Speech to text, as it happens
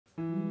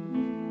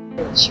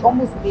She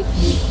almost made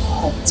me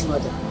commit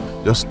murder.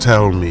 Just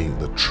tell me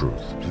the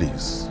truth,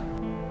 please.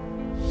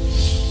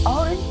 I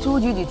already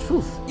told you the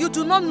truth. You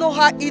do not know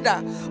her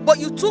either, but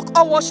you took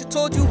all what she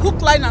told you,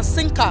 hook, line and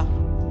sinker.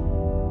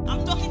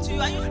 I'm talking to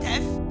you, are you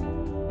deaf?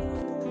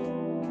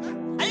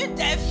 Are you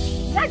deaf?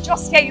 Did I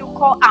just hear you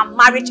call our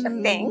marriage a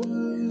thing?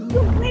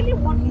 You really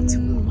want me to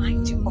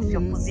remind you of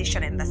your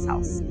position in this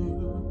house?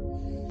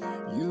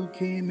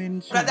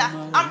 Brother,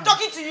 I'm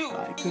talking to you.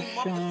 You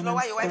mop the floor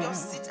while your wife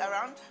just sit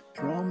around.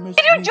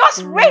 Did you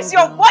just raise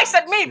your voice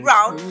at me,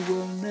 Brown?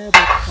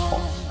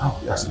 Oh,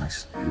 that's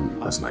nice.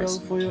 That's nice.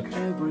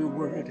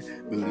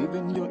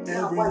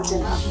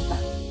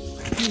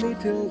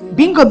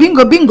 Bingo,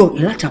 bingo, bingo.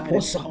 You're not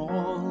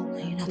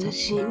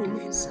ashamed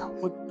of yourself.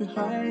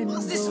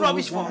 What's this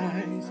rubbish for?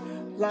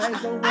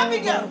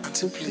 Abigail!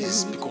 Please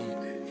speak on.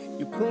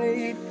 You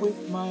played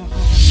with my heart,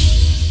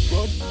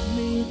 brought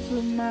me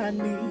to my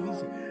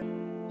knees.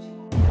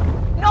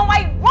 No,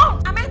 I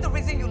won't! Am I the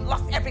reason you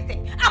lost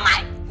everything? Am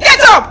I? Get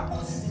up!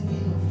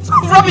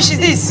 What rubbish is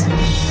this?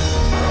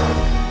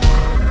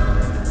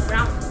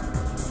 Brown.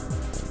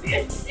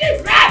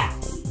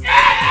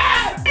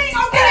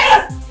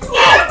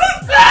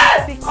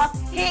 Because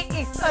he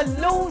is a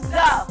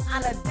loser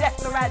and a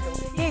desperado.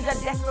 He's a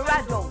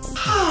desperado.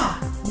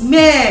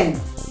 Man!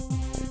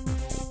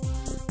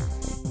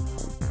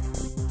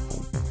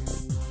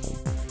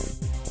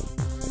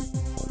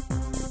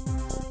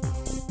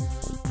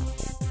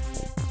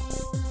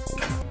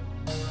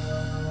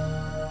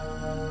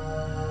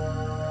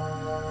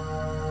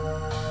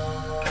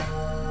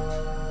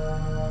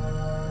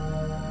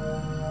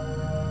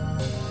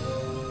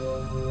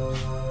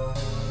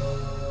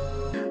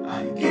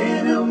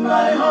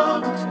 My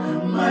heart,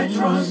 my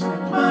trust,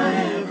 my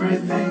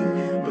everything,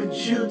 but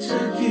you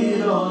took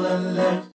it all and left